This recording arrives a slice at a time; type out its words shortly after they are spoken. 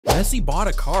Messi bought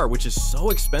a car which is so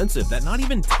expensive that not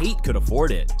even Tate could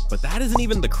afford it. But that isn't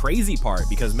even the crazy part,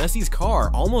 because Messi's car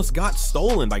almost got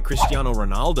stolen by Cristiano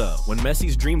Ronaldo. When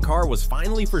Messi's dream car was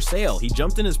finally for sale, he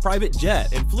jumped in his private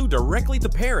jet and flew directly to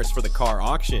Paris for the car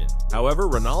auction. However,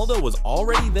 Ronaldo was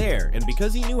already there, and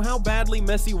because he knew how badly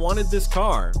Messi wanted this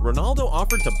car, Ronaldo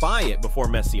offered to buy it before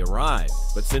Messi arrived.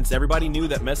 But since everybody knew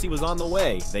that Messi was on the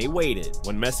way, they waited.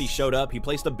 When Messi showed up, he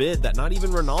placed a bid that not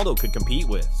even Ronaldo could compete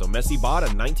with, so Messi bought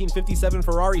a 1957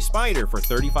 Ferrari Spider for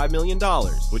 $35 million,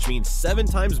 which means 7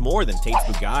 times more than Tate's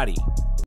Bugatti.